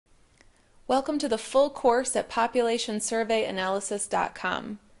Welcome to the full course at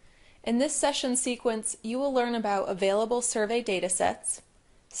populationsurveyanalysis.com. In this session sequence, you will learn about available survey datasets,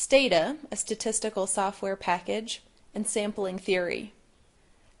 Stata, a statistical software package, and sampling theory.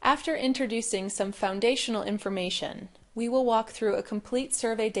 After introducing some foundational information, we will walk through a complete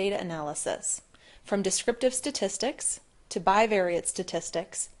survey data analysis, from descriptive statistics to bivariate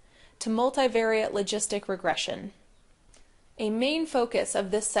statistics to multivariate logistic regression. A main focus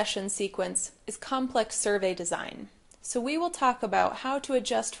of this session sequence is complex survey design, so we will talk about how to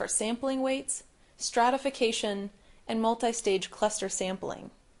adjust for sampling weights, stratification, and multi-stage cluster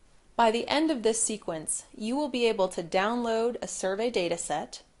sampling. By the end of this sequence, you will be able to download a survey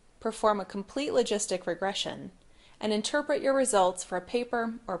dataset, perform a complete logistic regression, and interpret your results for a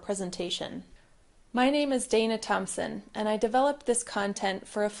paper or presentation. My name is Dana Thompson, and I developed this content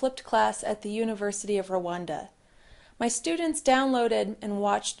for a flipped class at the University of Rwanda. My students downloaded and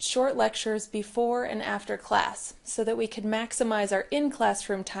watched short lectures before and after class so that we could maximize our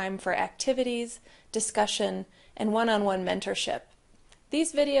in-classroom time for activities, discussion, and one-on-one mentorship.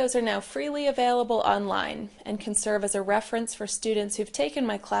 These videos are now freely available online and can serve as a reference for students who've taken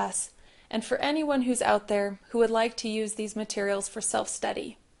my class and for anyone who's out there who would like to use these materials for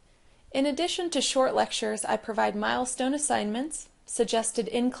self-study. In addition to short lectures, I provide milestone assignments, suggested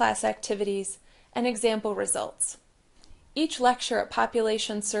in-class activities, and example results. Each lecture at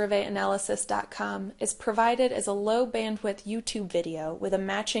populationsurveyanalysis.com is provided as a low-bandwidth YouTube video with a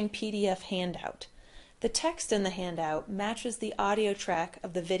matching PDF handout. The text in the handout matches the audio track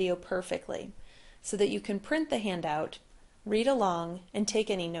of the video perfectly, so that you can print the handout, read along, and take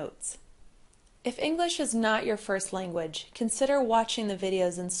any notes. If English is not your first language, consider watching the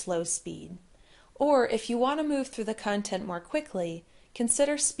videos in slow speed. Or if you want to move through the content more quickly,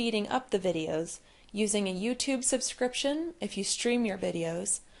 consider speeding up the videos using a YouTube subscription if you stream your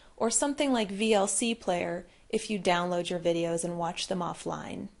videos, or something like VLC Player if you download your videos and watch them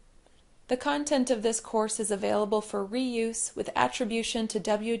offline. The content of this course is available for reuse with attribution to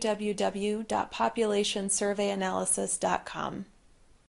www.populationsurveyanalysis.com.